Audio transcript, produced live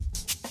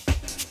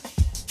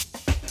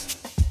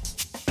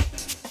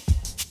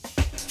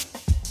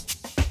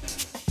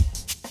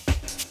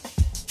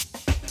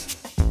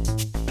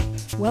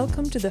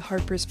Welcome to the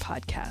Harper's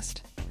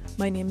podcast.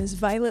 My name is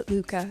Violet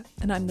Lucca,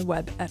 and I'm the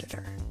web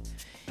editor.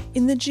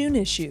 In the June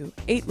issue,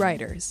 8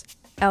 writers,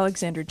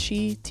 Alexander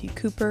Chee, T.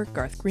 Cooper,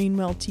 Garth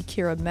Greenwell, T.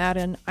 Kira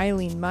Madden,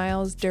 Eileen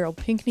Miles, Daryl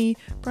Pinckney,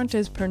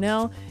 Brontes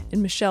Purnell,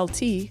 and Michelle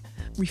T.,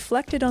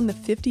 reflected on the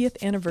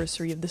 50th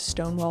anniversary of the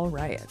Stonewall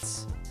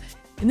riots.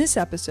 In this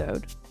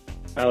episode,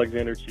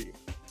 Alexander Chee,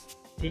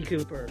 T.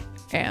 Cooper,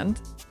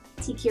 and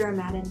T Kira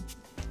Madden.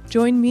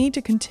 Join me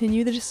to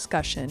continue the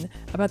discussion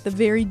about the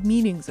varied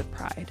meanings of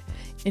Pride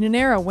in an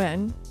era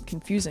when,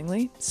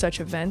 confusingly, such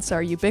events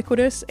are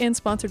ubiquitous and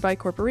sponsored by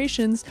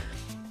corporations,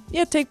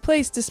 yet take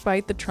place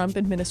despite the Trump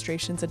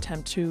administration's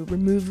attempt to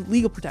remove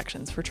legal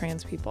protections for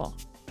trans people.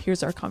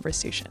 Here's our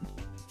conversation.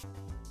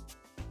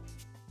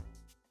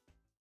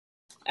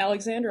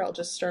 Alexander, I'll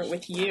just start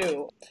with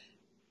you.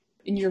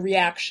 In your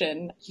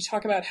reaction, you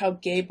talk about how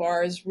gay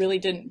bars really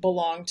didn't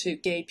belong to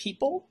gay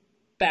people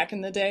back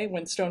in the day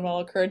when Stonewall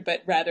occurred,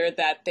 but rather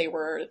that they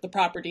were the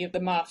property of the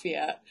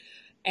mafia.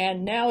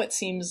 And now it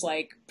seems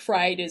like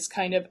Pride is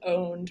kind of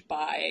owned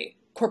by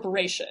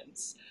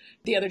corporations.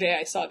 The other day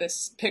I saw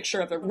this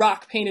picture of a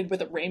rock painted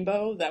with a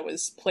rainbow that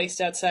was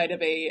placed outside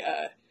of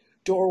a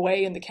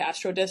doorway in the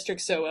Castro district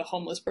so a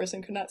homeless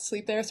person could not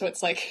sleep there. So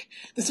it's like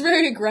this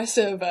very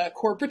aggressive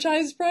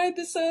corporatized Pride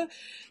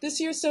this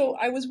year. So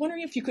I was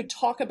wondering if you could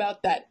talk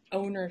about that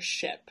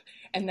ownership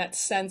and that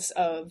sense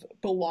of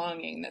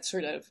belonging that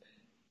sort of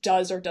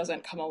does or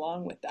doesn't come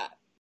along with that.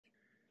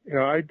 You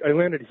know, I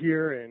landed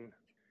here in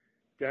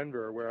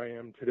Denver, where I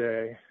am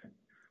today,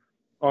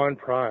 on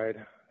Pride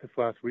this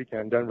last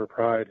weekend, Denver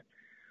Pride.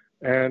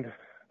 And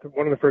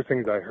one of the first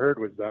things I heard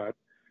was that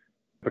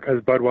because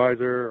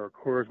Budweiser or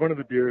Coors, one of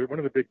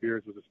the big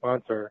beers was a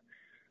sponsor,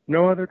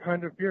 no other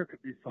kind of beer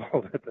could be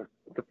sold at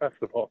the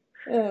festival.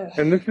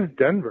 And this is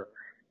Denver,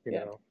 you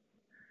know.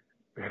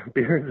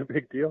 Beer is a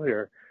big deal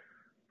here.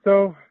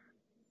 So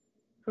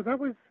that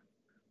was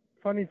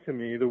funny to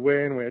me, the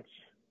way in which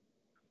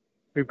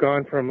we've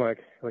gone from like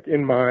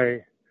in my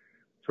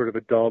sort of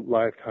adult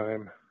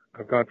lifetime,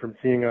 I've gone from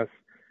seeing us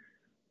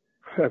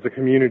as a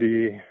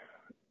community,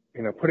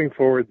 you know, putting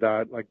forward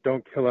that like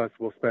don't kill us,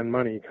 we'll spend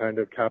money kind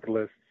of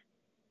capitalist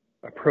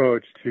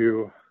approach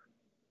to,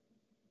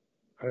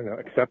 I don't know,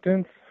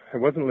 acceptance.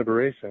 It wasn't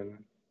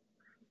liberation,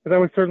 but that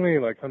was certainly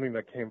like something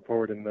that came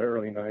forward in the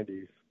early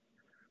 90s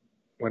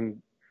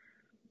when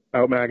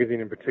Out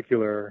magazine in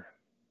particular,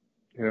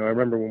 you know, I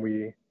remember when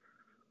we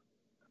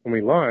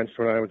launched,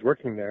 when I was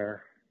working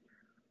there,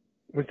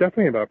 it was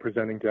definitely about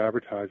presenting to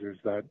advertisers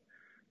that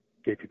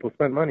gay people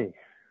spent money.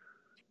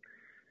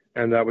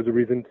 And that was a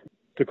reason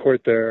to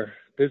court their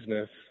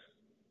business.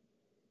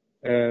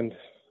 And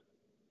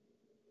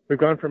we've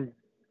gone from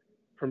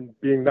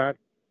being that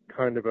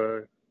kind of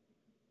a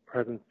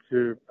presence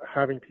to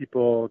having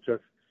people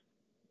just,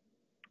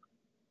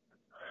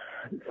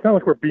 it's not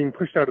like we're being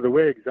pushed out of the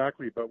way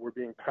exactly, but we're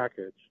being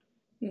packaged.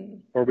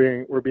 Or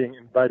we're being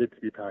invited to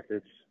be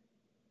packaged.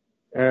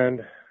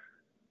 And,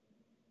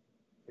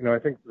 you know, I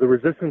think the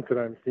resistance that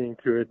I'm seeing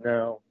to it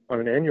now on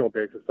an annual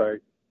basis, I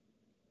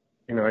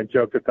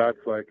joke that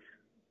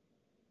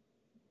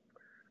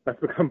that's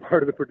become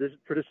part of the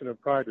tradition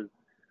of Pride, is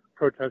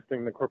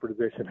protesting the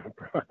corporatization of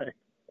Pride.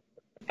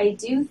 I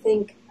do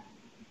think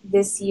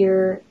this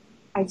year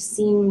I've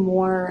seen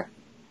more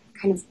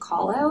kind of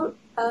call out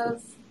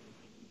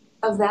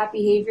of that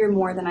behavior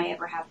more than I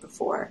ever have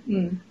before.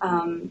 And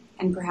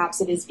perhaps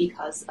it is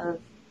because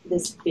of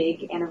this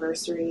big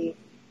anniversary.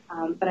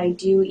 But I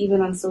do,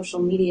 even on social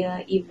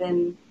media,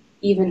 even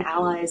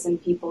allies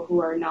and people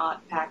who are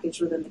not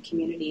packaged within the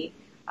community,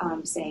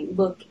 saying,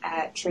 look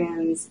at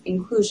trans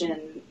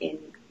inclusion in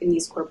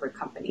these corporate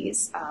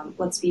companies.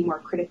 Let's be more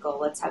critical.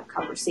 Let's have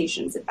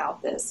conversations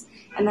about this.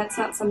 And that's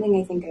not something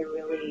I think I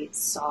really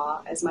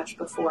saw as much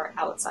before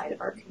outside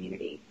of our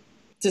community.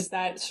 Does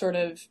that sort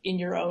of, in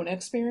your own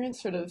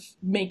experience, sort of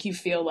make you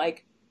feel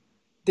like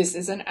this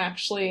isn't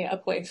actually a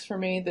place for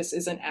me? This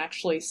isn't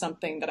actually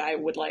something that I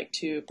would like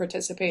to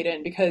participate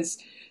in? Because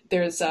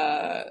there's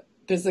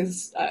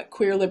this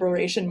queer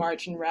liberation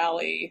march and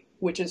rally,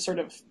 which is sort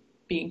of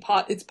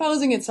it's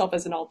posing itself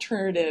as an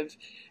alternative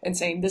and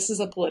saying this is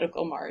a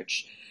political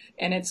march,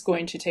 and it's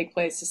going to take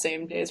place the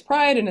same day as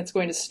Pride, and it's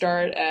going to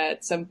start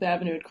at 7th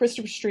Avenue and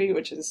Christopher Street,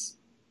 which is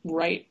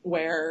right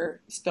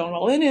where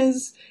Stonewall Inn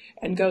is,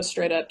 and go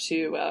straight up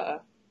to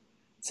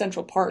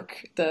Central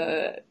Park,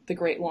 the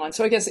Great Lawn.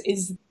 So I guess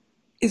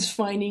is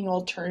finding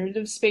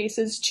alternative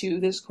spaces to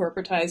this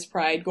corporatized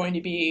Pride going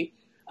to be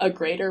a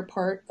greater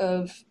part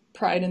of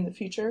Pride in the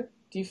future,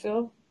 do you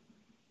feel?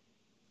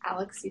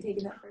 Alex, you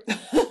taking that first?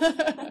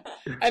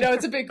 I know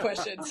it's a big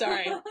question.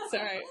 Sorry.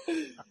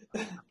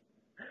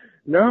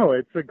 No,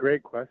 it's a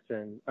great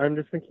question. I'm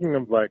just thinking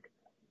of like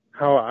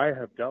how I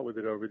have dealt with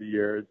it over the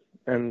years,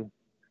 and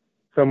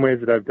some ways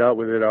that I've dealt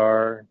with it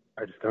are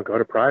I just don't go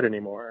to Pride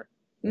anymore,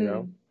 you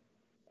know.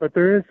 But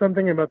there is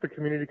something about the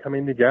community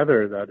coming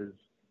together that is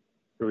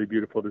really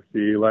beautiful to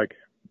see. Like,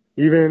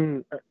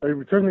 even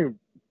certainly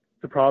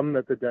the problem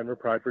that the Denver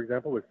Pride, for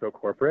example, was so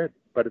corporate,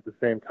 but at the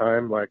same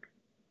time, like,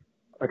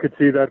 I could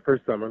see that for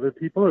some of the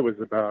people, it was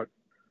about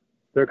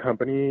their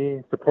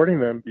company supporting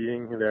them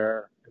being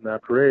there in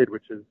that parade,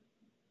 which is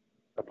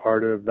a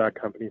part of that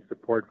company's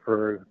support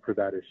for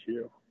that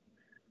issue,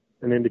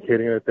 and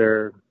indicating that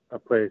they're a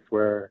place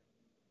where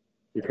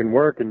you can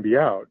work and be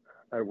out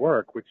at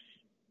work, which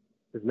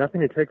is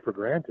nothing to take for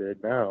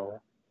granted now.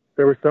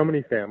 There were so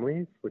many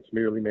families, which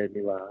really made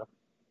me laugh.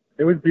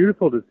 It was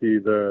beautiful to see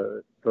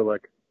the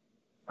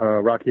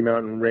Rocky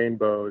Mountain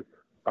rainbows,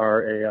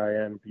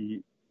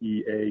 RAINBEAU,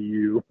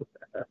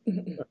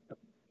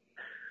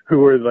 who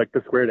were like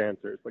the square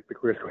dancers, like the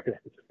queer square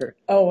dancers.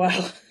 Oh,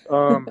 wow.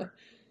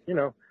 You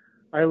know,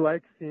 I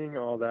like seeing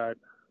all that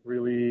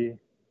really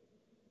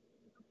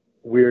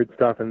weird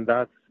stuff, and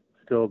that's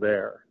still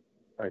there,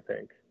 I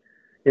think.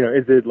 You know,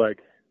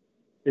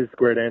 is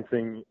square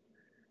dancing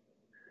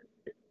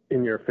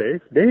in your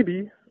face?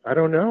 Maybe. I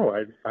don't know.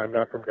 I'm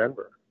not from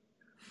Denver.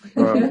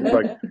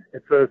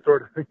 It's a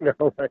sort of,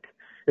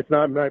 it's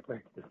not my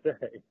place to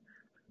say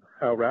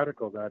how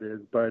radical that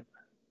is, but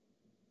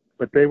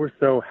they were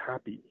so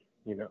happy,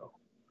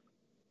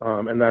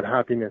 and that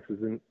happiness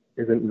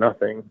isn't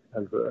nothing,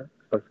 as the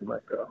expression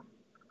might go.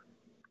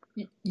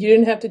 You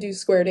didn't have to do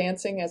square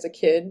dancing as a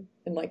kid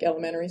in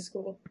elementary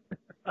school?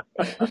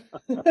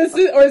 Is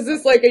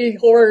this like a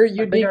horror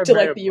unique to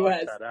the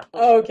U.S.?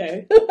 Oh,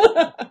 okay.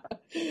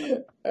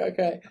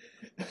 Okay.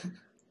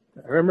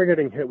 I remember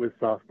getting hit with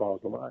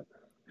softballs a lot.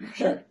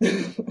 Sure.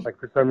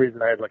 For some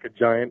reason, I had a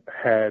giant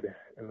head,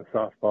 and the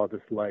softball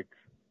just liked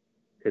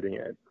hitting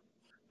it.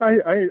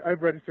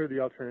 I've registered the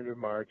alternative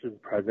march as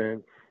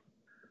present.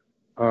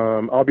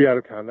 I'll be out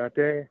of town that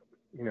day,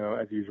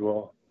 as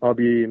usual. I'll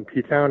be in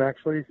P-Town,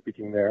 actually,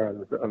 speaking there on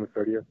the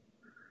 30th.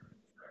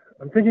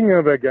 I'm thinking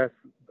of, I guess,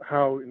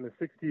 how in the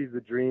 60s,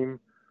 the dream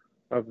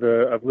of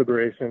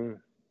liberation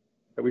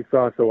that we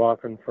saw so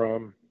often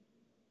from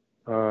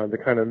the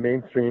kind of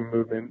mainstream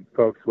movement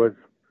folks was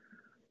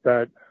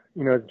that,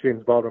 as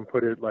James Baldwin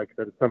put it, that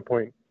at some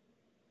point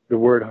the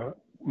word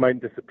might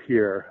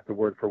disappear, the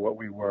word for what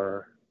we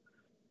were.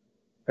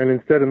 And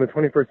instead, in the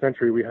 21st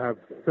century, we have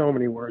so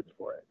many words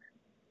for it.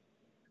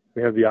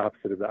 We have the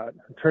opposite of that.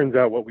 It turns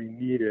out what we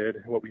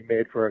needed, what we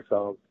made for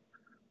ourselves,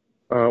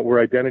 were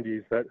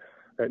identities that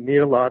need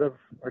a lot of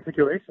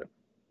articulation,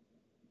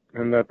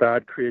 and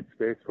that creates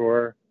space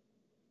for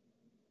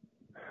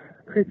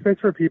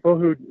people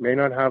who may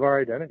not have our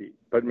identity,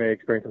 but may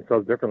experience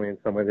themselves differently in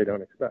some way they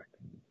don't expect.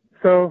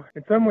 So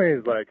in some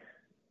ways,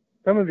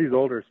 some of these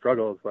older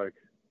struggles,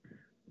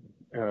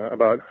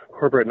 about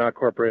corporate, not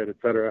corporate, et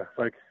cetera,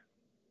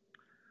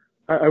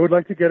 I would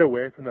like to get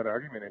away from that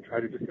argument and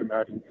try to just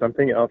imagine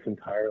something else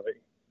entirely.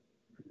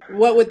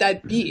 What would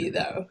that be,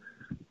 though?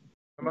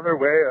 Some other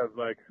way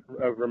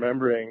of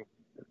remembering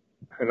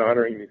and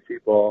honoring these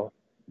people.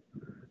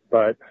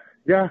 But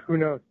yeah, who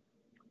knows?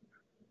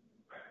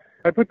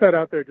 I put that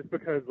out there just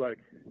because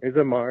is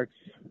a march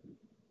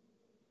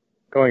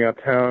going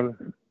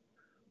uptown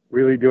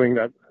really doing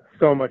that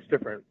so much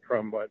different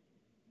from what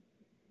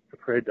the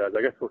parade does?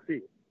 I guess we'll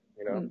see,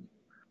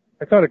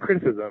 It's not a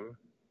criticism,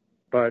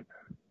 but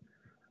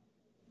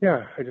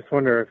yeah, I just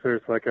wonder if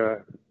there's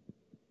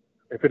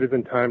if it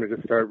isn't time to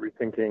just start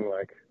rethinking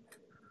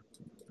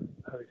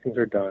how these things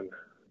are done.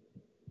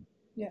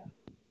 Yeah.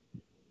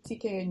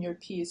 TK, in your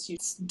piece, you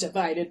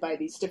divided by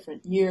these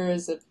different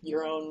years of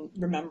your own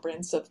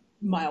remembrance of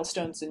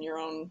milestones in your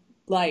own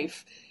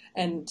life,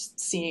 and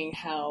seeing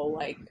how,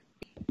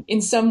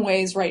 in some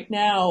ways right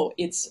now,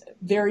 it's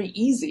very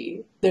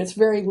easy. There's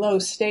very low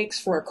stakes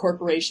for a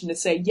corporation to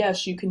say,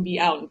 yes, you can be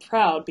out and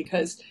proud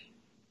because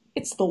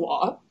it's the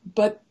law.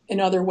 But in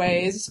other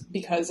ways,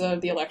 because of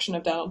the election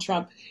of Donald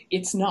Trump,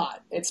 it's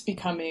not. It's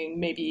becoming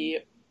maybe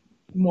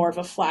more of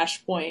a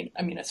flashpoint.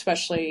 I mean,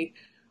 especially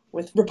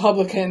with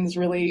Republicans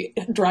really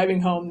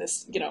driving home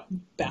this,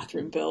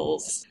 bathroom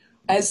bills.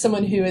 As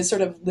someone who has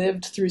sort of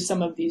lived through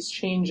some of these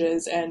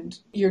changes and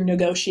you're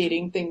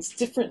negotiating things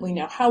differently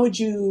now, would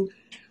you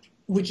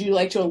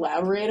like to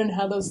elaborate on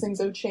how those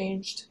things have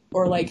changed?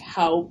 Or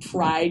how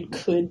Pride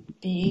could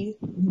be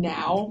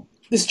now,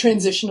 this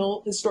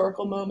transitional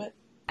historical moment?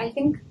 I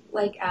think,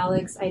 like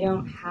Alex, I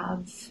don't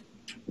have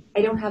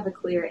a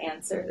clear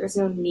answer. There's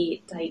no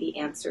neat, tidy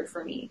answer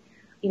for me.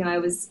 I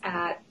was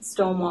at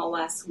Stonewall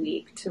last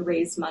week to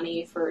raise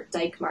money for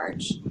Dyke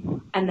March,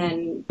 and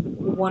then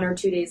 1 or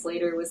 2 days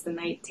later was the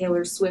night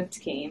Taylor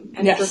Swift came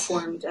and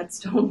performed at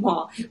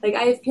Stonewall.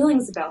 I have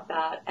feelings about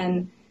that,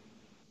 and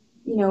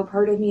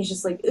part of me is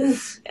just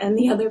ugh, and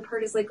the other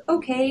part is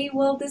okay,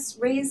 well, this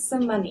raised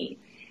some money.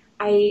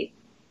 I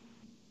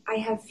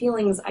have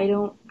feelings. I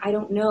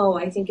don't know.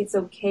 I think it's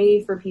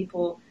okay for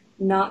people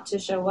not to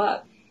show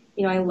up.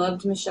 I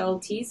loved Michelle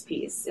T's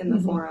piece in the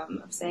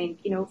forum of saying,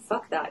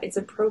 fuck that. It's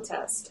a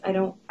protest. I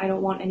don't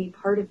want any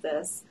part of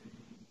this.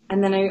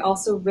 And then I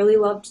also really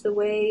loved the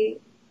way,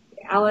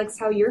 Alex,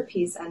 how your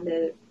piece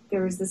ended.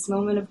 There was this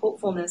moment of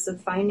hopefulness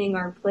of finding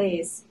our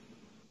place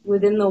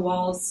within the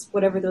walls,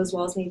 whatever those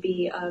walls may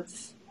be,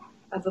 of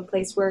a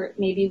place where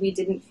maybe we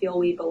didn't feel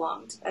we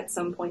belonged at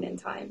some point in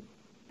time.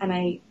 And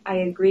I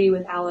agree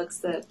with Alex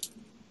that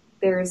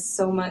there is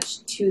so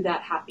much to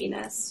that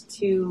happiness,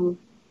 to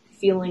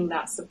feeling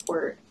that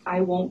support.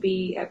 I won't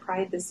be at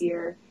Pride this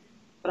year,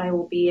 but I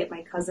will be at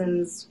my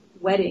cousin's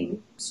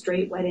wedding,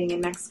 straight wedding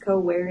in Mexico,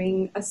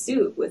 wearing a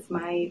suit with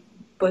my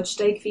butch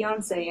dyke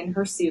fiance in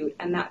her suit.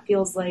 And that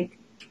feels like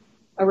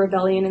a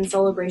rebellion and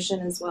celebration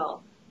as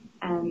well.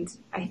 And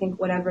I think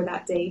whatever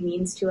that day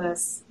means to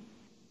us,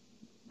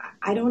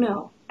 I don't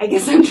know. I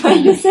guess I'm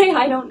trying to say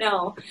I don't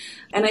know.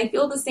 And I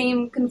feel the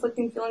same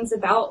conflicting feelings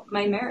about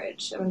my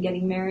marriage. I'm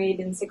getting married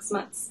in 6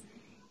 months.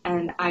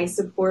 And I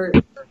support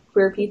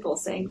queer people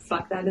saying,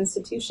 fuck that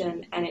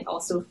institution. And it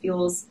also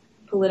feels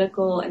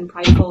political and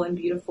prideful and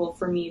beautiful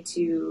for me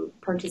to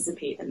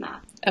participate in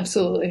that.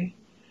 Absolutely.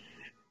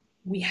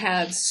 We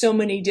have so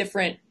many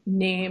different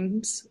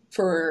names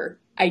for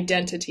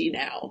identity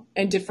now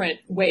and different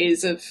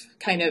ways of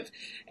kind of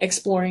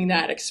exploring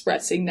that,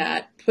 expressing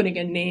that, putting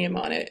a name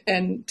on it.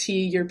 And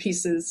T, your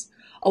piece is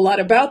a lot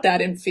about that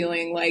and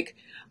feeling like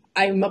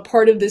I'm a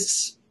part of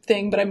this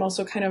thing, but I'm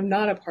also kind of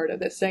not a part of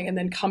this thing. And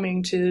then coming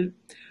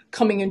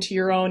into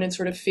your own and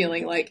sort of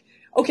feeling like,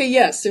 okay,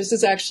 yes, there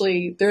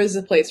is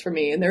a place for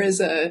me and there is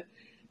a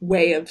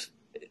way of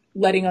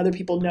letting other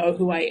people know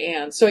who I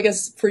am. So I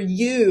guess for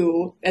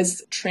you,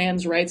 as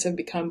trans rights have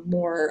become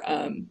more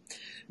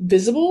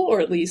visible,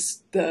 or at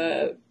least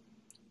the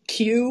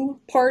Q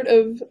part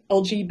of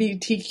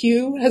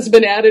L.G.B.T.Q has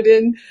been added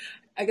in,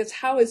 I guess,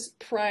 how has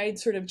Pride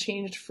sort of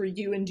changed for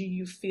you? And do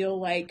you feel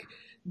like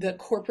the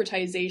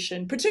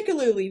corporatization,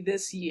 particularly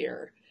this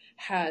year,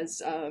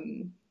 has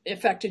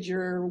affected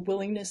your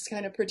willingness to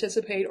kind of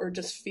participate, or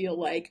just feel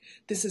like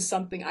this is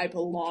something I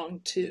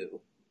belong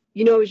to?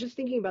 You know, I was just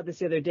thinking about this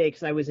the other day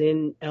because I was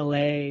in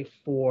LA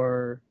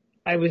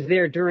I was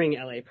there during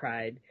LA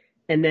Pride,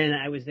 and then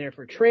I was there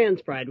for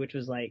Trans Pride, which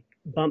was like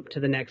bumped to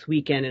the next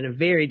weekend and a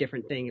very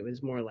different thing. It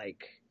was more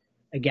like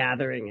a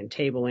gathering and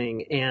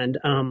tabling.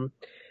 And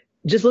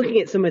just looking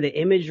at some of the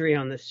imagery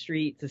on the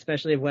streets,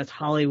 especially of West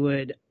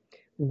Hollywood,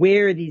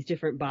 where these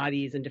different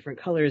bodies and different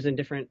colors and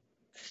different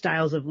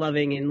styles of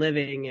loving and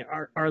living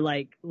are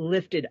like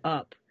lifted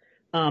up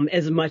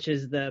as much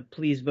as the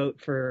please vote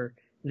for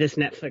this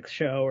Netflix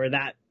show or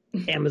that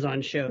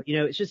Amazon show. You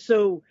know, it's just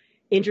so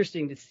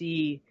interesting to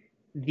see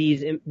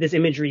this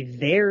imagery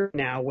there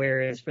now,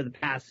 whereas for the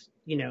past,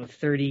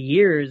 30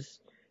 years,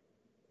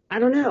 I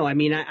don't know. I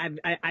mean,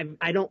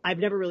 I've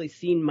never really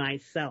seen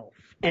myself.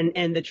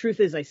 And the truth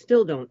is I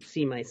still don't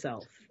see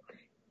myself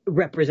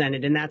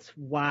represented. And that's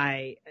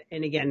why,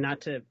 and again,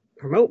 not to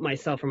promote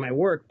myself or my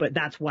work, but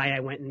that's why I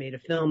went and made a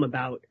film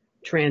about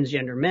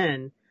transgender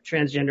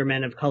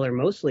men of color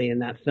mostly in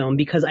that film,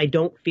 because I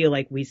don't feel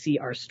like we see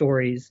our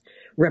stories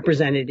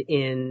represented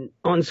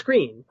on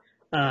screen,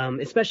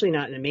 especially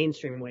not in a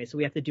mainstream way. So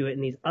we have to do it in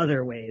these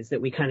other ways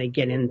that we kind of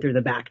get in through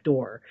the back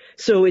door.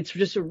 So it's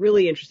just a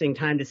really interesting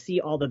time to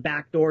see all the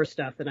back door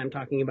stuff that I'm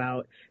talking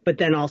about, but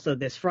then also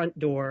this front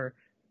door.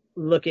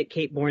 Look at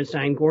Kate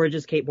Bornstein,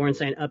 gorgeous Kate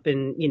Bornstein up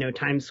in,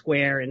 Times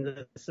Square and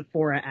the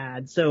Sephora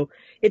ad. So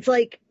it's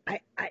like,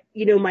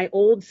 my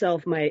old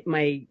self,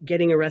 my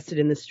getting arrested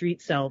in the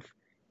street self,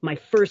 my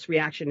first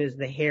reaction is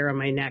the hair on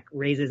my neck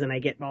raises and I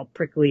get all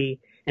prickly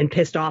and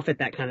pissed off at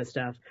that kind of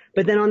stuff.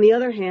 But then on the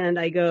other hand,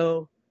 I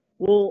go,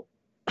 well,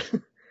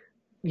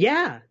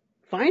 yeah,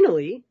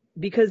 finally,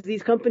 because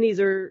these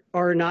companies are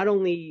not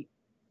only,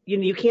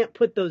 you can't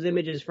put those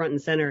images front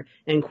and center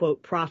and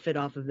quote profit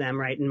off of them,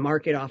 right, and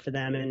market off of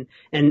them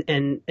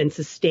and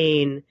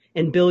sustain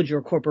and build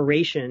your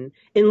corporation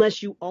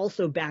unless you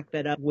also back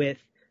that up with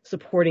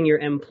supporting your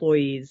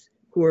employees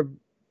who are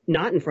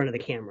not in front of the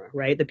camera,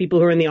 right? The people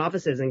who are in the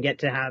offices and get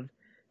to have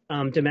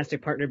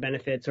domestic partner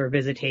benefits or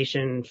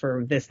visitation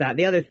for this, that,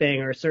 the other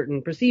thing, or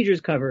certain procedures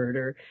covered,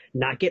 or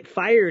not get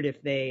fired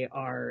if they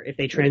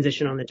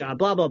transition on the job,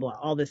 blah, blah, blah,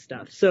 all this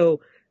stuff.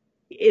 So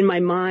in my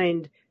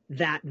mind,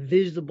 that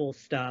visible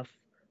stuff,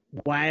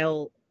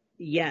 while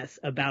yes,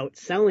 about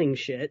selling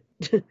shit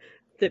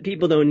that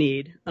people don't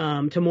need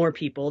to more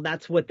people,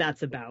 that's what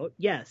that's about.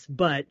 Yes.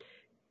 But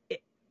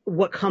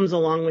what comes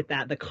along with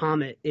that, the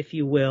comet, if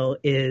you will,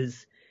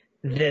 is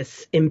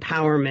this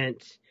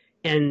empowerment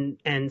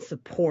and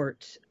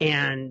support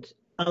and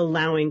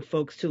allowing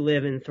folks to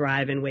live and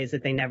thrive in ways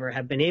that they never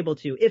have been able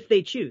to if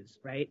they choose,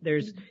 right?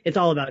 It's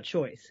all about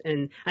choice.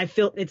 And I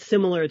feel it's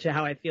similar to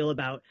how I feel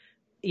about,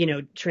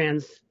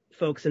 trans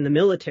folks in the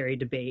military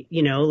debate,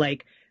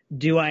 like,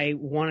 do I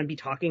want to be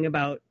talking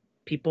about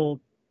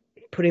people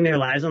putting their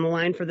lives on the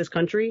line for this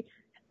country?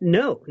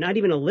 No, not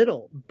even a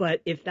little.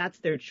 But if that's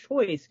their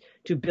choice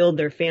to build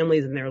their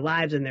families and their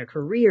lives and their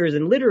careers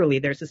and literally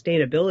their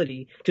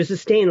sustainability to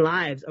sustain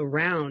lives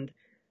around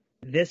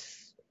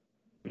this,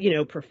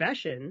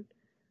 profession,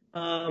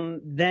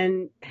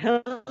 then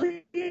hell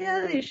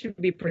yeah, they should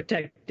be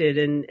protected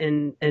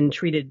and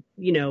treated,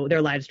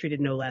 their lives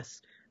treated no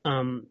less,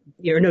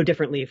 no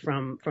differently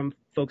from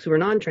folks who are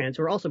non-trans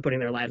who are also putting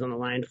their lives on the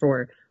line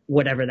for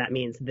whatever that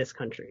means, this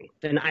country.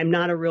 And I'm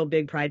not a real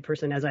big Pride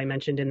person, as I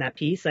mentioned in that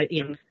piece.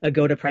 A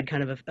go to Pride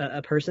kind of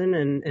a person.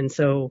 And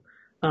so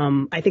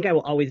I think I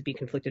will always be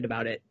conflicted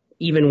about it,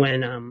 even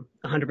when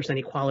 100%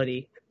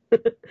 equality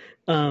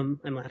I'm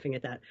laughing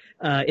at that,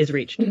 is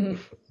reached.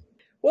 Mm-hmm.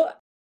 Well,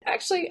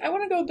 actually, I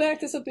want to go back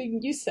to something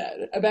you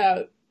said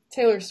about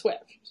Taylor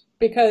Swift,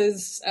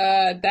 because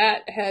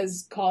that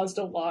has caused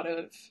a lot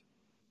of,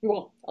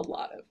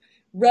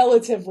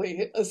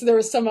 relatively, so there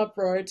was some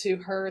uproar to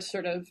her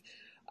sort of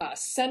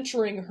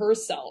centering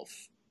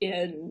herself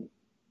in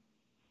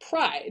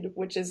Pride,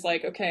 which is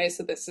like, okay,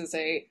 so this is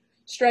a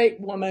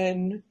straight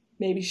woman,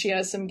 maybe she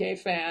has some gay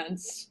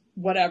fans,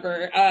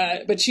 whatever,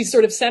 but she's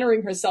sort of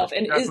centering herself,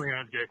 and definitely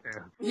has gay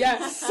fans.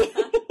 Yes.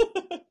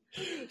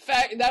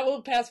 That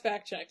will pass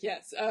fact check,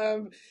 yes.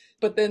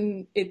 But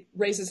then it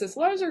raises this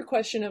larger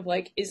question of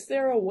like, is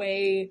there a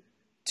way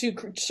to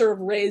sort of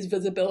raise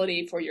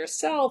visibility for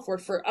yourself or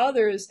for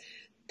others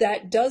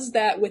that does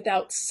that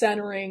without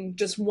centering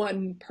just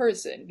one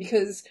person?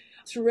 Because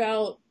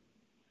throughout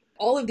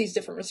all of these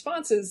different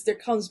responses, there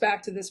comes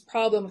back to this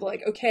problem of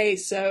like, okay,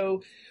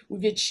 so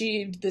we've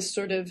achieved this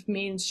sort of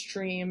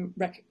mainstream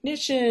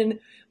recognition,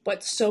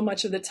 but so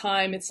much of the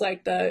time it's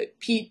like the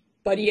Pete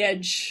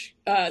Buttigieg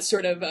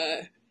sort of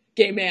a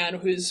gay man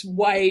who's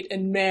white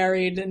and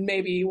married and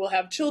maybe will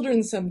have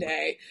children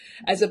someday,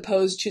 as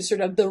opposed to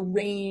sort of the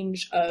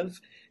range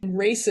of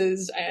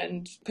races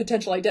and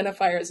potential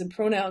identifiers and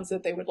pronouns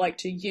that they would like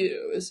to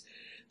use.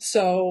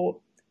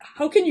 So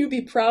how can you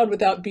be proud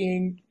without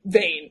being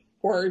vain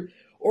or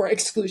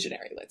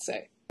exclusionary, let's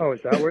say? Oh,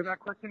 is that where that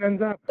question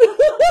ends up? Or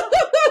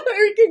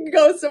you can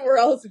go somewhere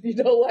else if you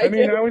don't like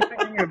it. I was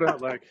thinking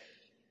about like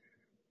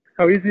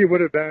how easy it would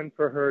have been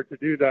for her to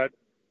do that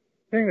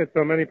thing that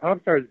so many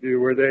pop stars do,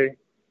 where they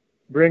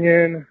bring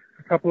in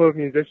a couple of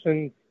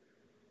musicians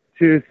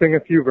to sing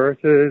a few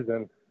verses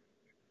and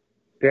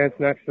dance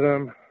next to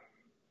them.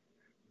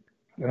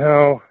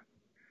 Now,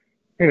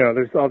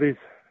 there's all these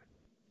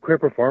queer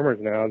performers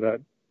now that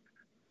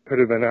could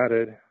have been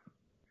added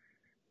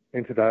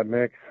into that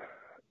mix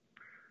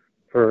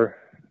for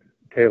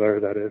Taylor,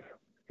 that is.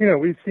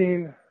 We've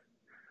seen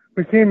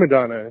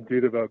Madonna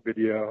do the Vogue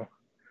video,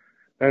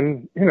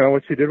 and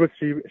what she did was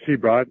she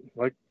brought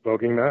like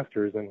voguing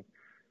masters and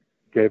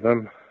gave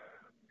them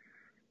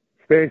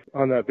space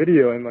on that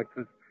video, and like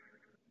this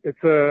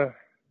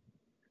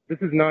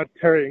is not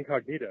terra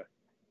incognita,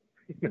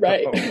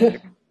 right?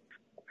 Like,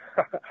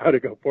 how to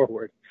go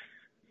forward.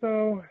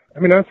 So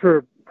as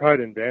for Pride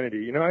and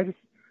Vanity,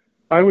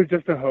 I was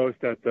just a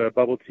host at the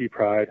Bubble Tea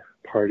Pride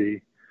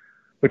party,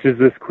 which is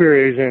this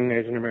queer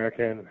Asian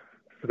American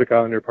Pacific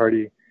Islander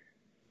party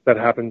that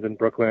happens in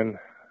Brooklyn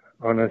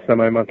on a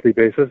semi-monthly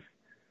basis.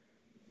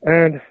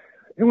 And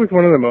it was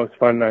one of the most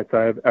fun nights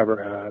I've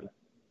ever had.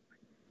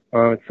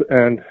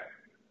 And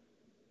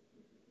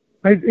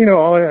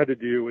all I had to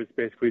do was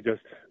basically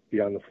just be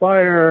on the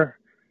flyer,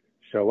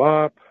 show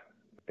up,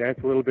 dance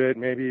a little bit,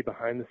 maybe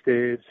behind the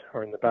stage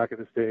or in the back of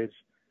the stage.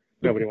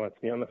 Nobody wants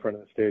me on the front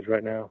of the stage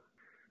right now.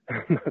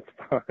 That's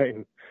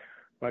fine.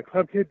 My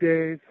club kid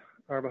days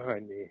are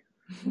behind me.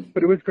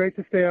 But it was great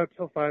to stay out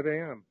till 5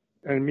 a.m.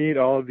 and meet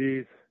all of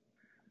these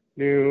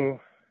new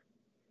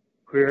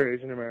queer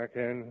Asian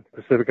American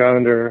Pacific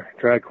Islander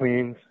drag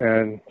queens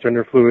and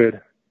gender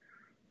fluid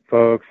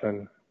folks,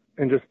 and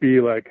just be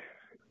like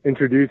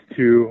introduced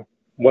to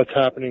what's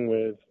happening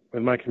with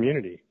my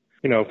community,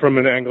 from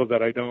an angle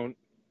that I don't,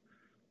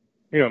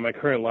 my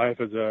current life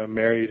as a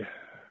married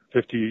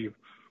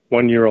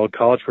 51-year-old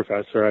college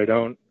professor, I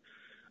don't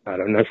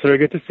necessarily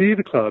get to see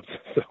the clubs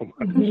so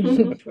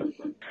much.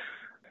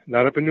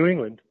 Not up in New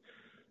England.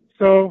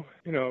 So,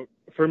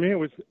 for me,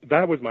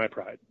 that was my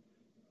pride.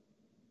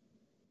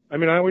 I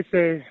always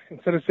say,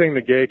 instead of saying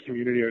the gay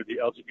community or the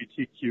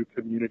L.G.B.T.Q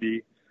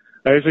community,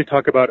 I usually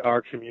talk about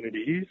our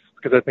communities,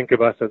 because I think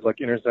of us as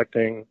like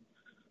intersecting,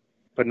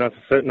 but not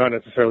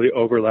necessarily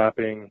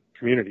overlapping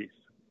communities,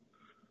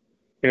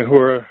 who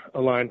are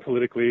aligned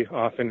politically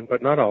often,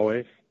 but not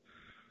always,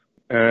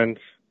 and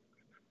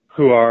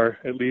who are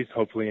at least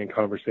hopefully in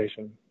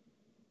conversation.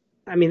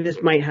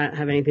 This might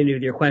have anything to do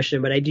with your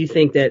question, but I do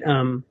think that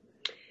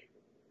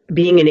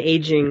being an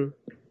aging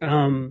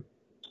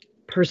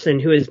person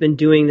who has been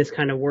doing this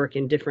kind of work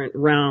in different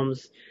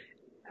realms,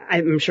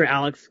 I'm sure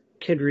Alex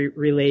could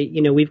relate.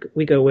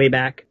 We go way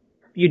back.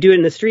 You do it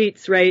in the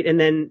streets, right? And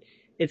then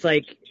it's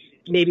like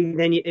maybe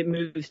then it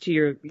moves to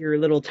your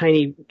little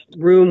tiny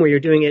room where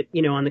you're doing it,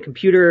 on the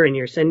computer, and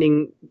you're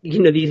sending,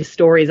 these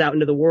stories out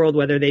into the world,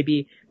 whether they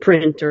be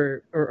print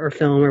or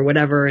film or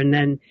whatever. And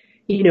then,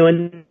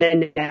 and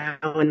then now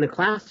in the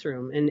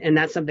classroom. And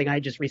that's something I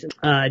just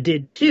recently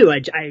did too.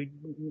 I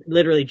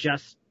literally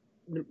just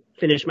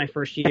finished my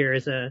first year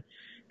as a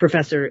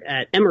professor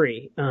at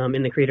Emory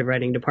in the creative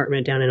writing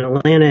department down in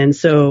Atlanta. And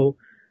so,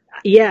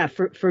 yeah,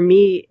 for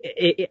me,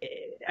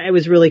 it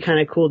was really kind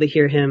of cool to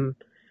hear him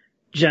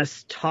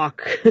just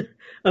talk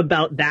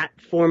about that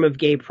form of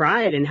gay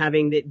pride and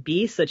having it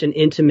be such an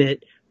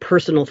intimate,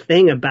 personal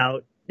thing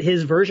about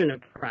his version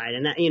of pride.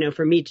 And that,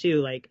 for me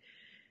too, like,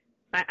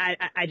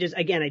 I just,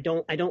 again, I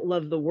don't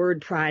love the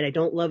word pride. I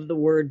don't love the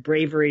word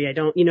bravery. I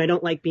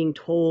don't like being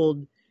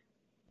told,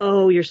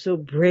 oh, you're so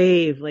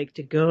brave, like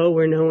to go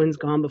where no one's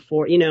gone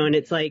before, and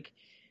it's like,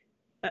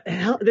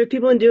 there are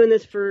people been doing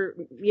this for,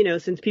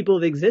 since people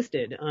have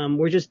existed.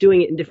 We're just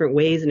doing it in different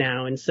ways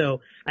now. And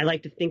so I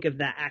like to think of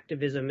that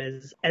activism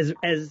as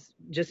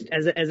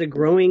a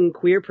growing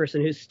queer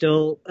person who's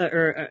still,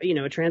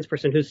 a trans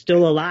person who's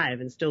still alive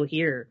and still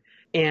here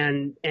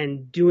and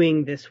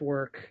doing this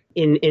work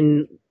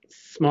in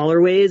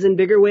smaller ways and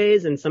bigger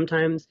ways. And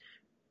sometimes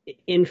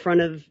in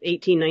front of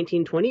 18,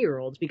 19,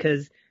 20-year-olds,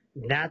 because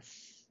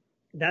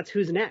that's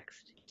who's next.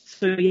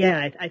 So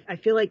yeah, I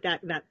feel like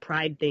that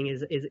pride thing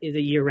is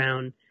a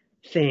year-round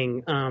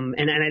thing.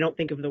 And I don't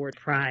think of the word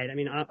pride. I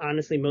mean,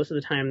 honestly, most of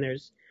the time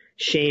there's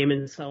shame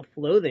and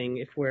self-loathing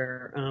if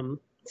we're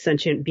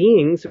sentient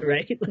beings,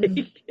 right?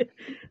 Like,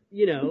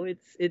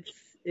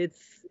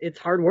 it's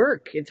hard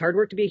work. It's hard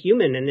work to be a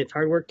human, and it's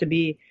hard work to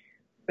be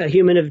a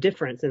human of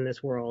difference in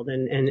this world.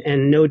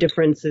 And no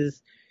difference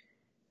is,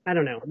 I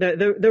don't know,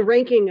 the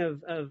ranking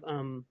of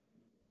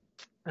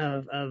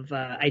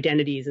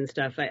identities and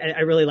stuff.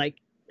 I really like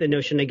the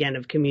notion again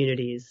of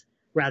communities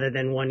rather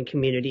than one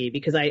community,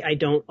 because I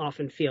don't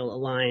often feel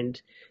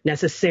aligned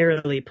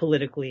necessarily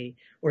politically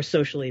or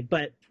socially,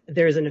 but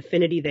there's an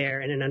affinity there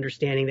and an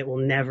understanding that will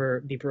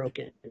never be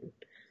broken.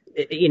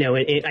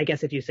 I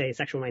guess if you say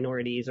sexual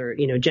minorities or,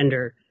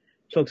 gender,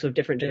 folks with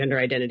different gender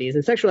identities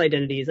and sexual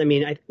identities, I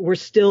mean, we're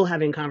still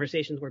having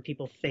conversations where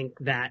people think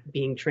that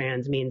being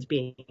trans means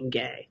being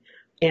gay.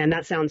 And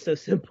that sounds so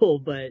simple,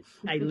 but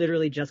I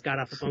literally just got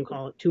off a phone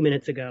call 2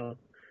 minutes ago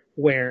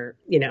where,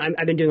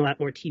 I've been doing a lot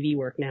more TV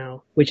work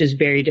now, which is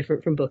very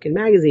different from book and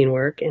magazine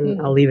work.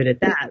 And I'll leave it at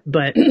that.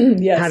 But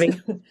yes.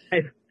 having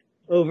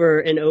over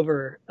and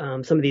over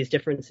some of these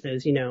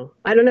differences,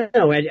 I don't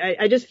know.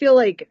 I just feel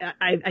like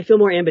I feel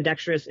more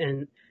ambidextrous,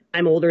 and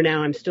I'm older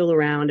now. I'm still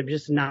around. I'm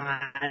just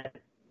not,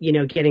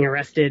 getting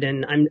arrested,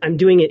 and I'm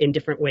doing it in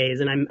different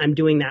ways. And I'm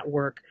doing that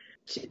work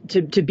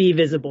to be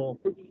visible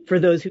for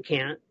those who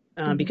can't.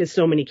 Because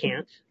so many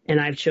can't, and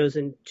I've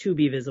chosen to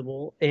be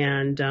visible,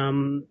 and,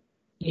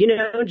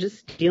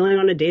 just dealing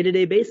on a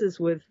day-to-day basis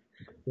with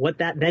what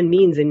that then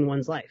means in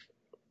one's life,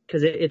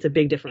 because it's a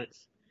big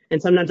difference.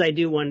 And sometimes I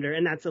do wonder,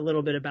 and that's a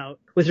little bit about,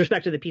 with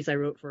respect to the piece I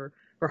wrote for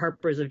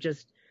Harper's, of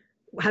just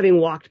having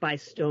walked by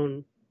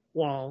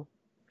Stonewall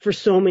for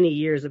so many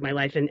years of my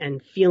life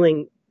and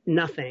feeling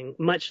nothing,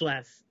 much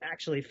less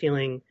actually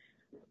feeling,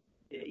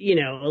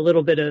 a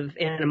little bit of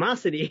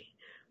animosity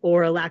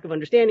or a lack of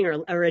understanding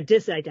or a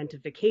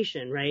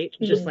disidentification, right?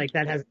 Mm-hmm. Just like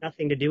that has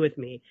nothing to do with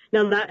me.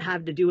 Now, that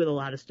had to do with a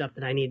lot of stuff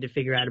that I need to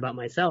figure out about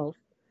myself,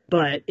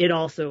 but it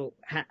also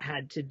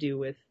had to do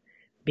with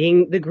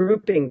being the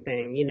grouping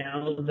thing,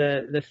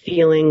 the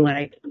feeling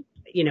like,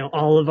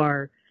 all of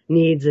our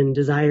needs and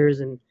desires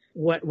and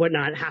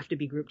whatnot have to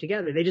be grouped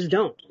together. They just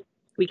don't.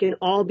 We can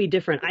all be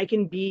different. I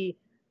can be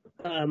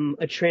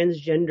a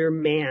transgender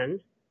man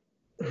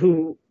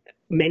who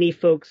many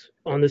folks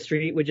on the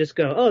street would just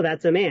go, oh,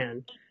 that's a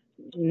man,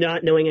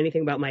 not knowing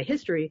anything about my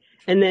history.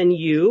 And then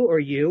you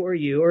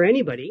or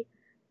anybody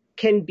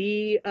can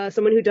be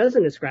someone who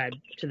doesn't ascribe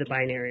to the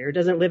binary or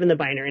doesn't live in the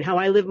binary. And how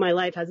I live my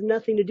life has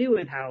nothing to do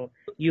with how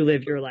you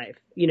live your life.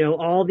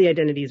 All the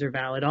identities are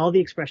valid. All the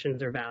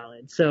expressions are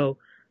valid. So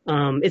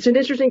it's an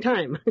interesting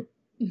time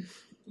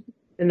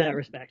in that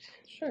respect.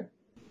 Sure.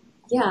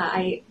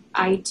 Yeah,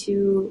 I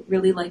too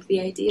really like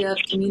the idea of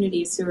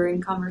communities who are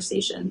in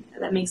conversation.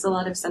 That makes a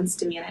lot of sense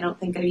to me, and I don't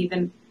think I've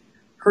even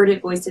heard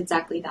it voiced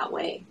exactly that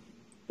way,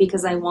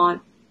 because I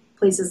want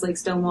places like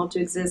Stonewall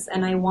to exist,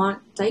 and I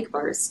want dyke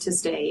bars to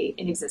stay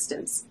in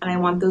existence, and I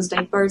want those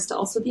dyke bars to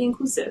also be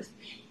inclusive.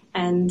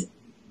 And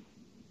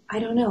I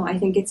don't know, I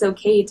think it's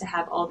okay to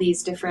have all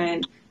these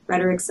different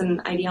rhetorics and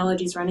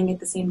ideologies running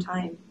at the same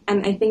time.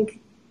 And I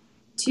think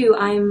too,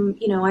 I'm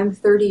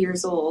 30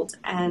 years old,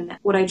 and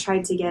what I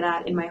tried to get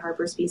at in my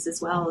Harper's piece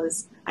as well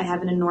is I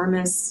have an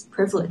enormous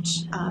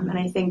privilege, and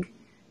I think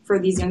for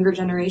these younger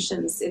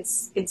generations,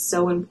 it's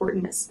so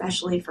important,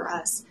 especially for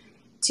us,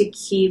 to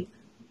keep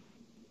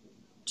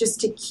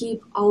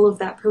all of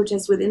that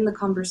protest within the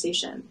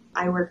conversation.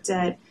 I worked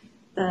at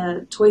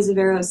the Toys of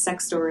Eros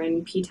sex store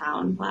in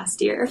P-Town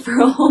last year for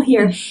a whole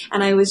year,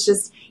 and I was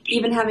just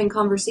even having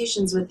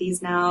conversations with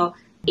these now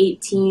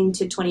 18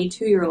 to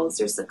 22-year-olds.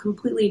 There's a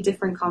completely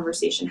different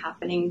conversation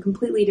happening,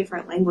 completely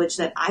different language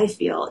that I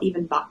feel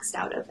even boxed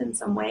out of in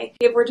some way.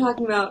 If we're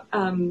talking about,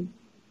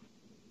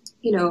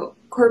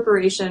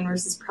 corporation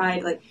versus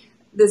pride, like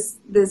this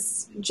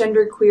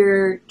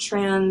genderqueer,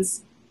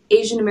 trans,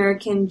 Asian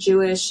American,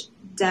 Jewish,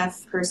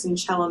 deaf person,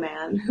 cello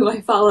man, who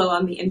I follow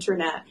on the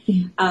internet,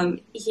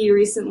 he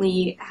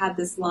recently had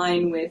this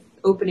line with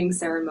opening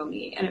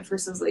ceremony, and at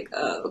first I was like,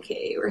 oh,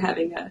 okay, we're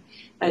having a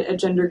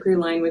genderqueer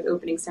line with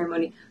opening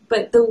ceremony.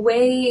 But the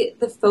way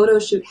the photo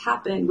shoot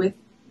happened,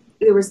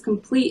 there was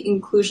complete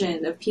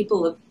inclusion of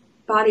people of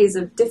bodies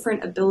of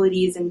different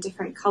abilities and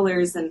different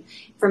colors, and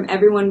from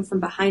everyone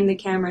from behind the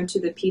camera to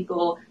the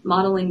people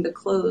modeling the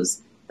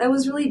clothes. That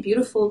was really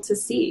beautiful to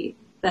see,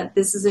 that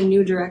this is a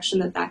new direction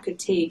that could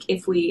take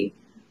if we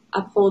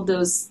uphold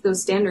those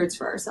standards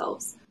for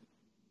ourselves.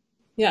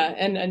 Yeah,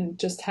 and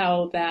just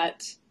how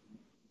that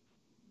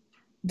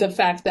the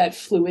fact that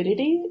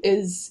fluidity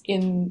is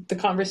in the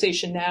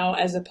conversation now,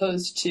 as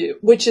opposed to,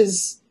 which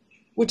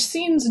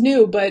seems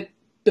new, but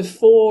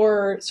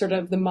before sort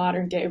of the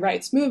modern gay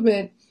rights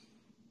movement,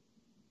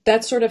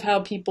 that's sort of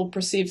how people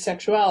perceived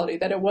sexuality,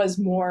 that it was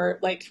more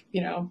like,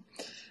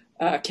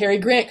 Cary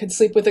Grant could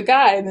sleep with a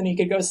guy and then he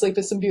could go sleep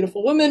with some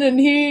beautiful woman and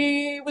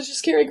he was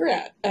just Cary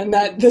Grant. And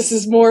that this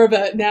is more of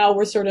a, now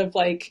we're sort of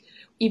like,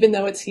 even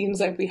though it seems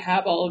like we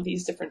have all of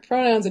these different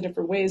pronouns and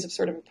different ways of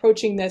sort of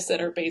approaching this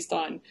that are based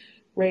on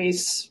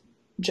race,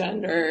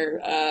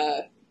 gender,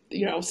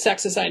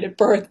 sex assigned at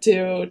birth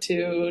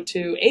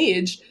to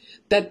age,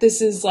 that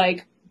this is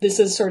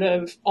sort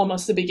of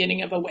almost the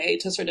beginning of a way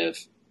to sort of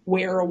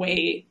wear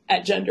away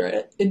at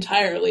gender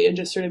entirely and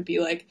just sort of be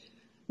like,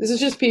 this is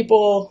just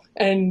people,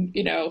 and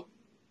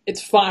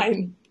it's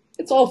fine,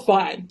 it's all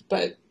fine,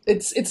 but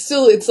it's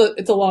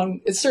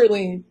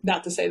certainly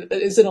not to say that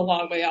it isn't a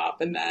long way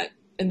off, and that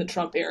in the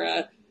Trump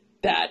era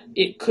that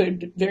it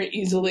could very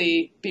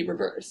easily be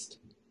reversed.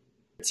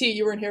 T,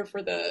 you weren't here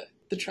for the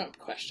Trump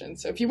question,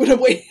 so if you would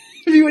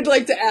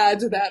like to add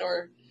to that,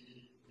 or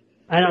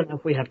I don't know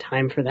if we have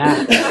time for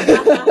that.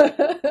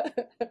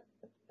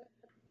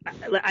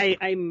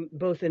 I'm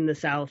both in the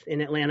South,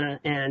 in Atlanta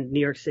and New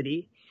York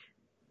City,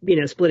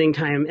 splitting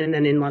time, and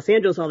then in Los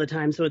Angeles all the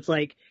time. So it's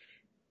like,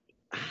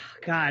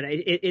 God,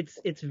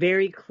 it's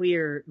very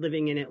clear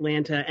living in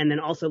Atlanta and then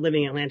also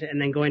living in Atlanta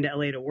and then going to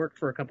LA to work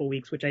for a couple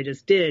weeks, which I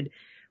just did,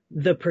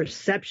 the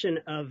perception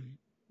of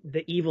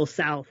the evil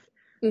South,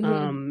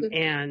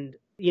 and,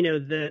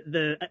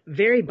 the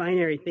very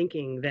binary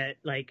thinking that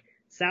like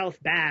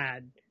South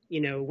bad,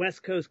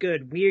 West Coast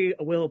good, we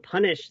will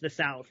punish the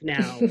South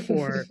now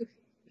for,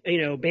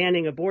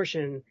 banning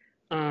abortion,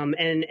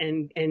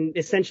 and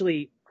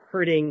essentially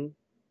hurting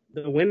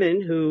the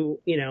women who,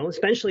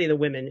 especially the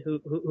women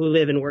who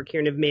live and work here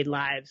and have made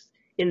lives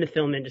in the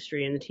film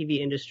industry and the TV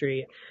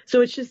industry. So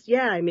it's just,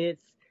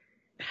 it's,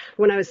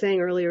 when I was saying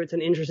earlier, it's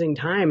an interesting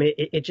time.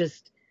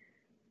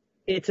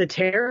 It's a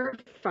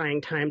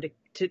terrifying time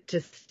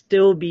to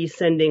still be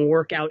sending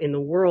work out in the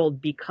world,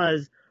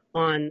 because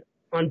on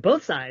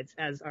both sides,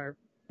 as our,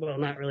 well,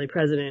 not really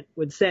president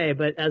would say,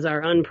 but as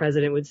our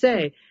unpresident would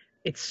say,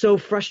 it's so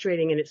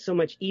frustrating and it's so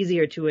much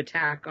easier to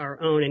attack our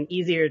own and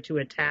easier to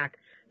attack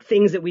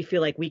things that we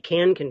feel like we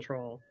can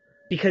control,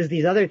 because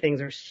these other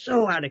things are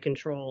so out of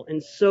control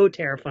and so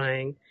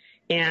terrifying,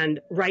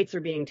 and rights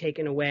are being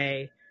taken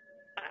away,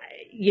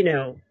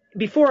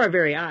 before our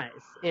very eyes.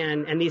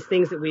 And these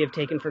things that we have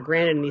taken for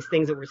granted and these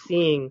things that we're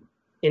seeing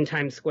in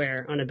Times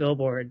Square on a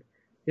billboard,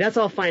 that's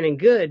all fine and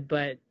good.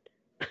 But,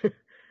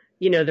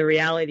 the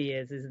reality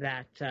is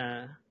that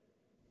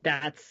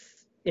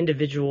that's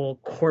individual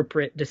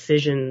corporate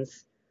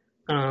decisions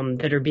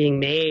that are being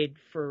made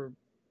for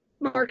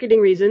marketing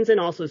reasons and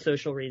also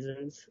social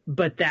reasons,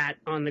 but that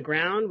on the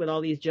ground with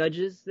all these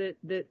judges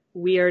that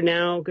we are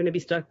now going to be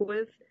stuck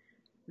with,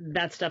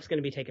 that stuff's going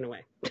to be taken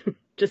away.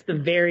 Just the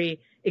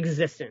very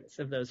existence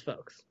of those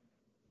folks.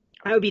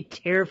 I would be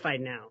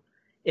terrified now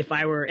if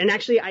I were, and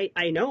actually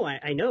I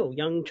know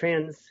young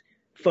trans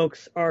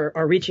folks are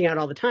reaching out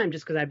all the time,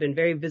 just because I've been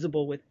very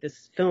visible with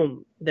this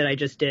film that I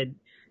just did.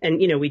 And,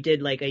 we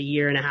did like a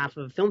year and a half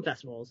of film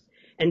festivals,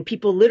 and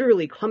people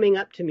literally coming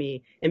up to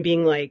me and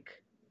being like,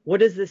 what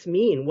does this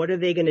mean? What are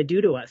they going to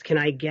do to us? Can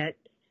I get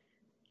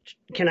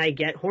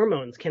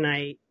hormones? Can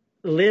I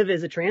live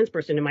as a trans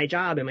person in my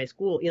job, in my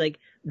school? Like,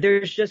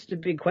 there's just a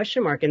big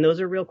question mark, and those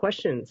are real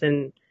questions.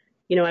 And,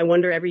 I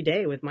wonder every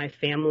day with my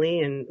family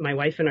and my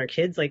wife and our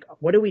kids, like,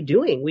 what are we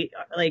doing?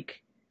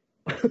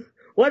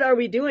 What are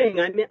we doing?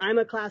 I'm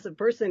a class of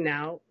person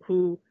now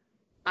who,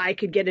 I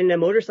could get in a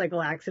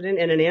motorcycle accident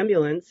and an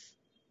ambulance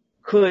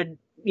could,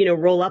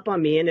 roll up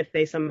on me. And if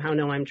they somehow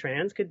know I'm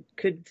trans,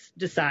 could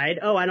decide,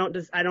 oh, I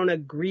don't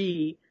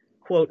agree,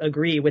 quote,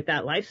 agree with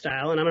that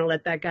lifestyle, and I'm going to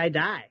let that guy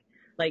die.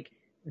 Like,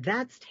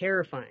 that's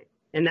terrifying,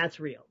 and that's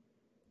real.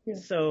 Yeah.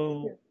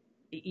 So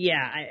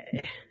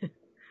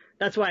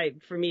that's why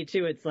for me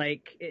too, it's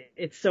like,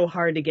 it's so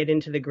hard to get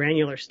into the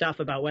granular stuff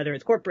about whether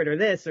it's corporate or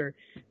this, or,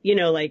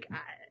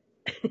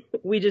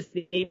 we just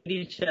need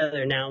each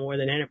other now more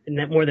than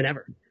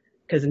ever,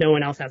 because no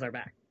one else has our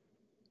back.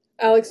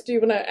 Alex, do you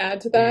want to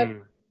add to that?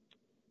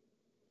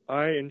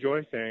 I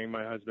enjoy saying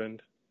my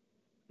husband.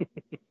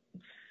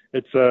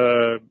 It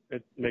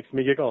makes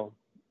me giggle,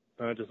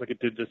 just like it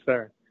did just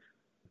there.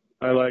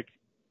 I like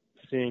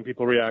seeing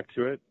people react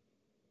to it.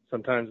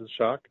 Sometimes it's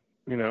shock.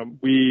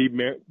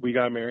 We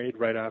got married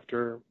right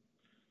after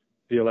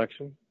the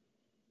election,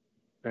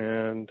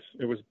 and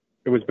it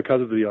was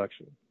because of the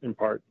election, in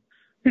part.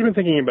 We've been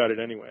thinking about it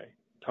anyway,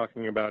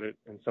 talking about it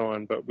and so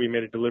on, but we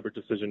made a deliberate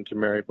decision to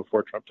marry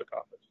before Trump took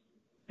office.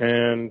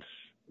 And,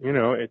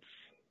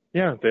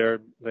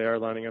 they are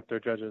lining up their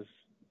judges,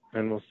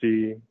 and we'll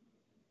see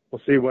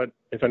what,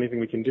 if anything,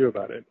 we can do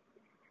about it.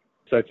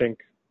 So I think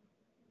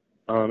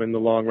in the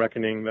long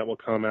reckoning that will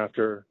come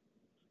after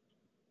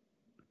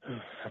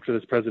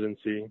this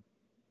presidency,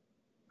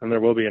 and there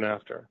will be an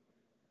after,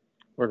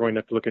 we're going to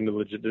have to look into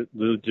the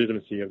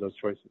legitimacy of those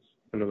choices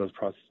and of those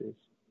processes.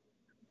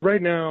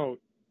 Right now,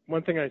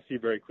 one thing I see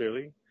very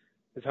clearly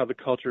is how the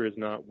culture is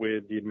not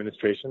with the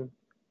administration.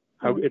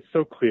 How it's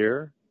so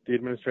clear the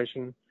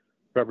administration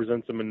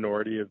represents a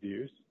minority of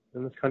views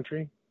in this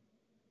country.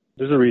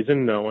 There's a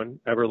reason no one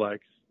ever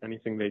likes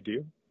anything they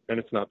do, and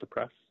it's not the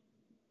press.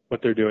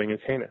 What they're doing is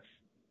heinous,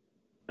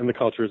 and the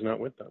culture is not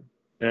with them.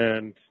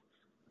 And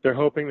they're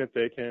hoping that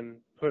they can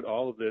put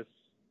all of this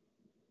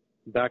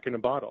back in a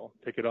bottle,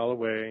 take it all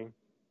away,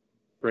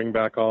 bring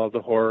back all of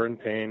the horror and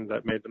pain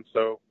that made them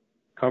so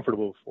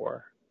comfortable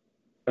before.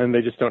 And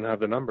they just don't have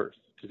the numbers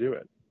to do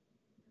it.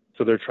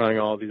 So they're trying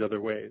all these other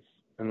ways,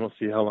 and we'll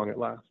see how long it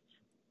lasts.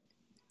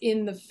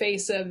 In the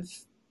face of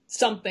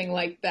something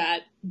like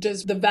that,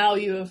 does the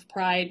value of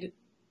Pride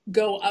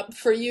go up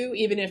for you,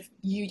 even if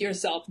you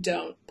yourself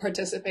don't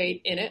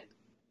participate in it?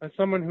 As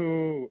someone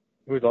who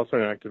is also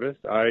an activist,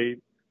 I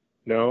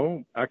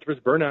know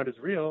activist burnout is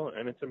real,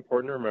 and it's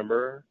important to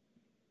remember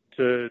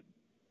to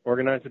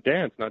organize a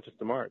dance, not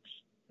just a march.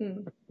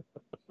 And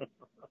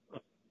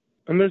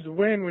there's a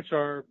way in which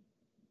our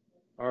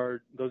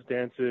those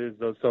dances,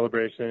 those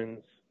celebrations,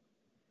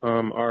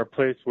 are a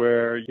place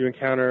where you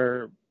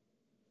encounter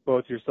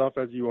both yourself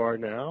as you are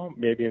now,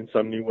 maybe in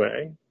some new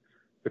way,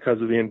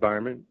 because of the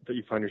environment that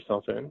you find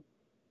yourself in.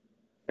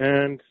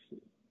 And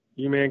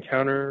you may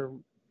encounter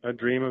a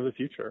dream of the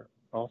future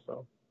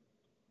also,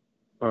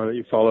 that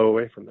you follow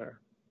away from there.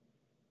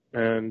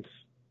 And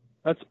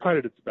that's Pride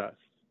at its best,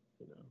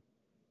 you know.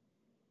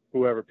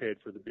 Whoever paid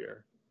for the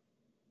beer.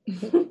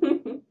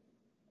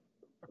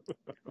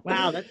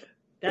 Wow,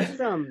 that's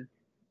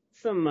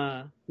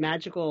some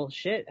magical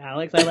shit,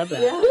 Alex. I love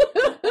that. Yeah.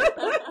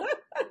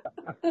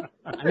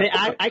 I mean,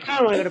 I kind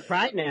of want to go to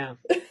Pride now.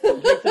 Drink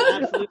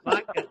some Absolute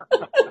vodka.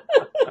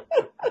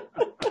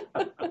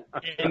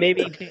 And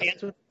maybe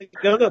dance with the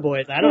Go-Go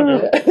Boys. I don't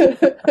know.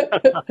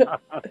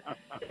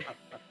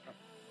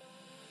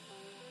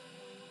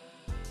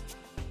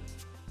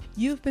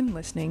 You've been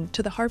listening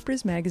to the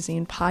Harper's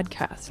Magazine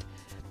podcast,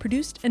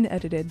 produced and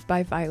edited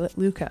by Violet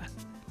Lucca.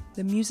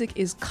 The music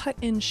is Cut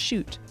and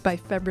Shoot by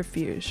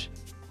Febrifuge.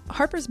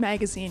 Harper's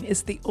Magazine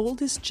is the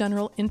oldest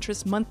general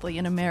interest monthly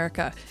in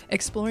America,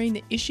 exploring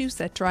the issues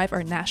that drive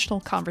our national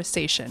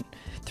conversation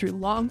through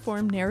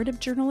long-form narrative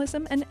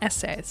journalism and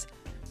essays.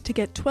 To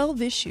get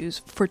 12 issues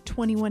for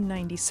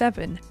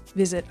 $21.97,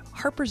 visit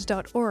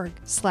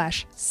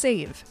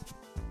harpers.org/save.